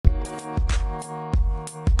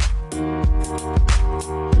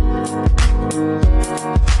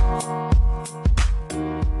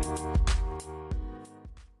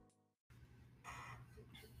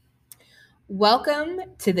Welcome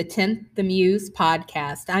to the Tempt the Muse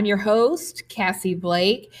podcast. I'm your host, Cassie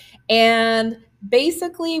Blake, and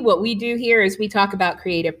basically what we do here is we talk about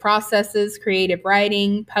creative processes, creative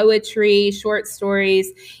writing, poetry, short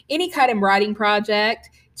stories, any kind of writing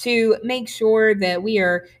project to make sure that we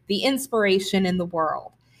are the inspiration in the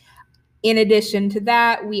world. In addition to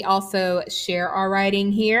that, we also share our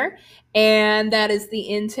writing here. And that is the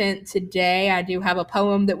intent today. I do have a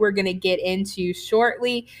poem that we're going to get into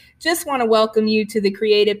shortly. Just want to welcome you to the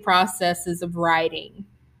creative processes of writing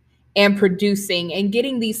and producing and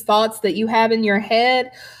getting these thoughts that you have in your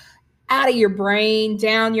head out of your brain,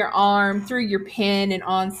 down your arm, through your pen, and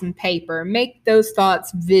on some paper. Make those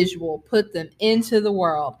thoughts visual, put them into the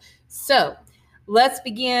world. So let's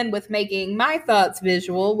begin with making my thoughts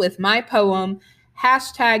visual with my poem,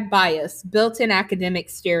 #bias, built-in academic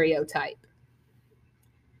stereotype.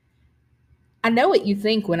 I know what you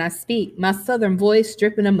think when I speak, my southern voice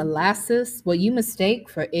dripping of molasses, what you mistake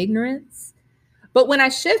for ignorance. But when I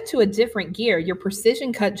shift to a different gear, your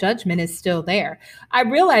precision cut judgment is still there. I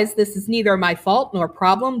realize this is neither my fault nor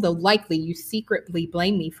problem, though likely you secretly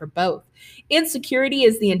blame me for both. Insecurity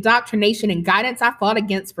is the indoctrination and guidance I fought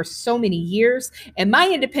against for so many years, and my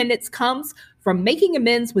independence comes from making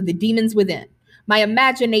amends with the demons within. My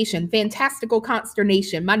imagination, fantastical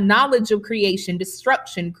consternation, my knowledge of creation,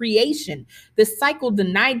 destruction, creation, the cycle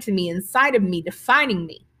denied to me inside of me, defining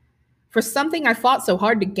me. For something I fought so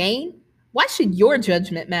hard to gain, why should your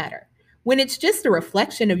judgment matter when it's just a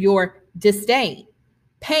reflection of your disdain,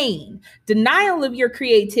 pain, denial of your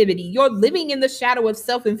creativity, your living in the shadow of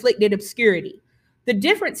self-inflicted obscurity? The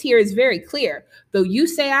difference here is very clear. Though you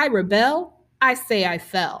say I rebel, I say I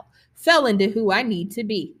fell into who I need to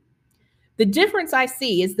be. The difference I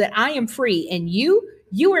see is that I am free, and you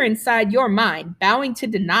are inside your mind, bowing to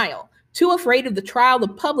denial, too afraid of the trial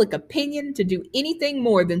of public opinion to do anything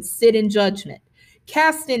more than sit in judgment.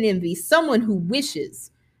 Cast in envy, someone who wishes,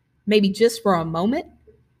 maybe just for a moment,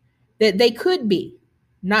 that they could be,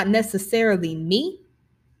 not necessarily me,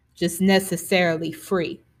 just necessarily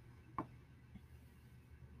free.